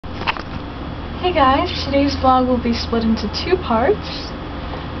Hey guys, today's vlog will be split into two parts.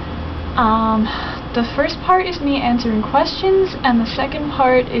 The first part is me answering questions, and the second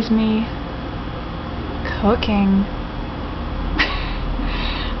part is me cooking.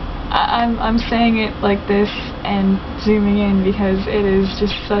 I'm saying it like this and zooming in because it is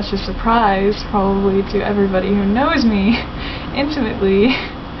just such a surprise, probably to everybody who knows me intimately.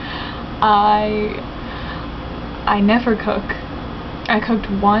 I never cook. I cooked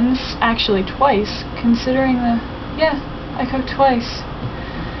once, actually twice, considering I cooked twice,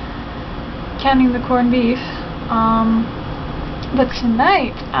 counting the corned beef. But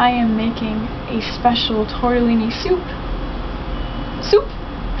tonight I am making a special tortellini soup.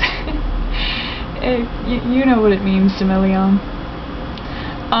 You know what it means, Demelion.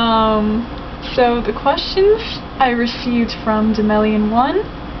 So the questions I received from Demelion1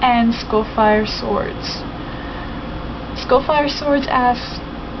 and Skullfire Swords. Skullfire Swords asks,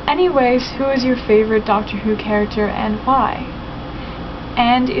 anyways, who is your favorite Doctor Who character and why?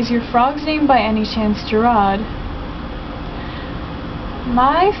 And is your frog's name by any chance Gerard?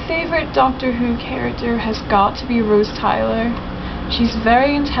 My favorite Doctor Who character has got to be Rose Tyler. She's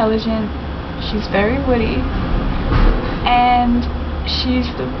very intelligent, she's very witty, and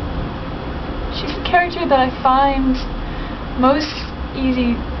she's the character that I find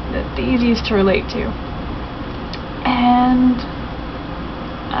the easiest to relate to. And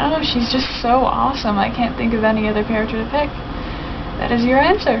I don't know, she's just so awesome. I can't think of any other character to pick. That is your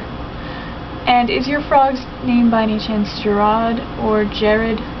answer. And is your frog's name by any chance Gerard or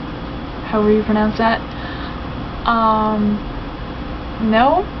Jared, however you pronounce that?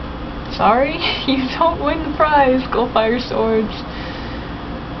 No. Sorry, you don't win the prize, Skullfire Swords.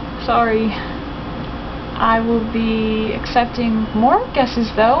 Sorry. I will be accepting more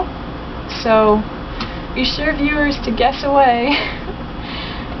guesses though, so be sure, viewers, to guess away.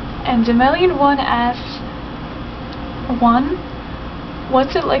 And Demelion1 asks, 1.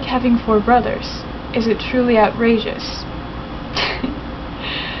 What's it like having 4 brothers? Is it truly outrageous?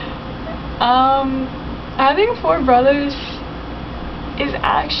 Having 4 brothers is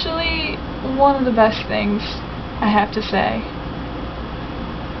actually one of the best things, I have to say.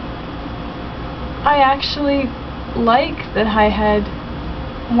 I actually like that I had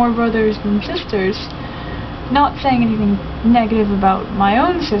more brothers than sisters. Not saying anything negative about my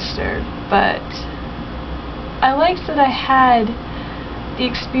own sister, but I liked that I had the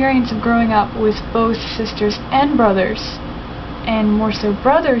experience of growing up with both sisters and brothers, and more so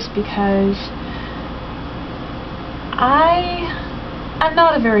brothers because I'm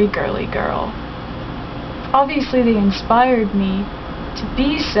not a very girly girl. Obviously they inspired me to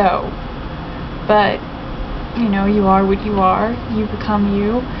be so, but you know, you are what you are, you become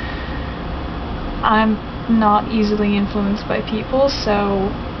you. I'm not easily influenced by people, so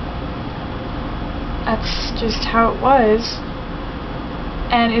that's just how it was.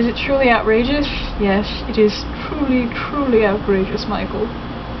 And is it truly outrageous? Yes, it is truly outrageous, Michael.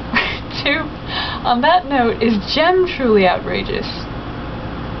 2. On that note, is Gem truly outrageous?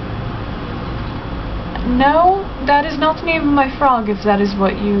 No, that is not the name of my frog, if that is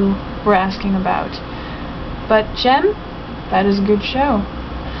what you were asking about. But Gem, that is a good show.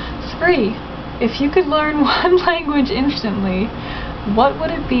 3. If you could learn one language instantly, what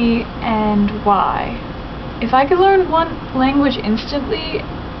would it be and why? If I could learn one language instantly,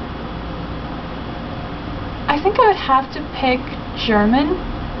 I think I would have to pick German,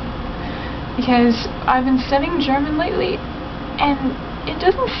 because I've been studying German lately, and it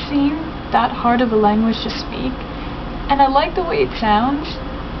doesn't seem that hard of a language to speak, and I like the way it sounds.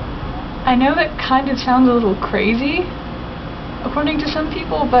 I know that kind of sounds a little crazy, according to some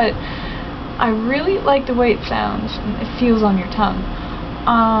people, but I really like the way it sounds and it feels on your tongue.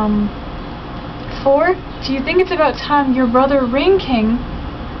 4. Do you think it's about time your brother Rain King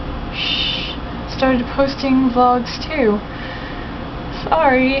started posting vlogs too?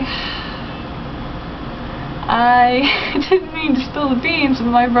 Sorry. I didn't mean to spill the beans, but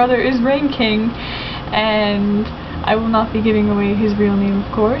my brother is Rain King, and I will not be giving away his real name,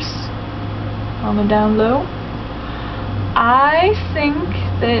 of course, on the down low. I think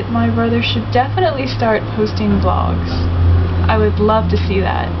that my brother should definitely start posting vlogs. I would love to see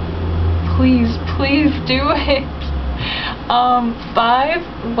that. Please do it.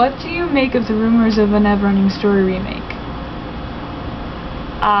 5. What do you make of the rumors of a Neverending Story remake?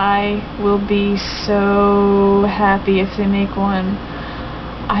 I will be so happy if they make one.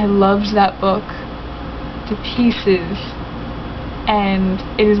 I loved that book to pieces, and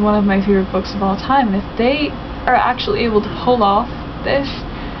it is one of my favorite books of all time. If they are actually able to pull off this,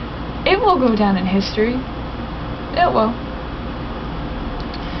 it will go down in history. It will.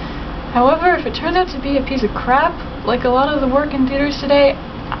 However, if it turns out to be a piece of crap, like a lot of the work in theaters today,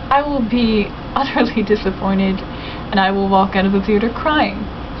 I will be utterly disappointed, and I will walk out of the theater crying.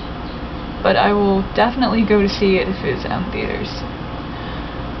 But I will definitely go to see it if it is out in theaters.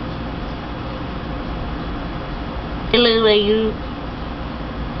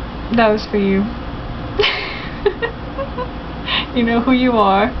 That was for you. You know who you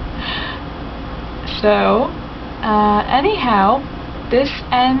are. So, anyhow, this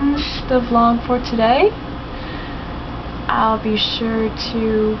ends the vlog for today. I'll be sure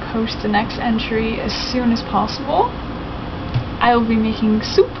to post the next entry as soon as possible. I will be making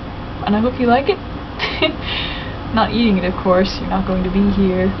soup, and I hope you like it. Not eating it, of course, you're not going to be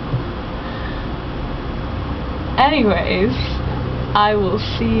here. Anyways, I will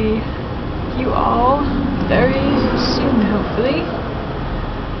see you all very soon, hopefully.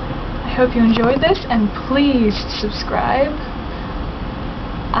 I hope you enjoyed this, and please subscribe.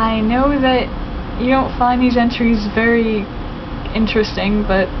 I know that you don't find these entries very interesting,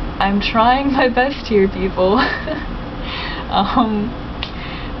 but I'm trying my best here, people.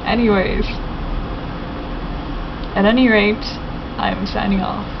 Anyways, at any rate, I'm signing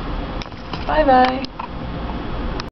off. Bye bye.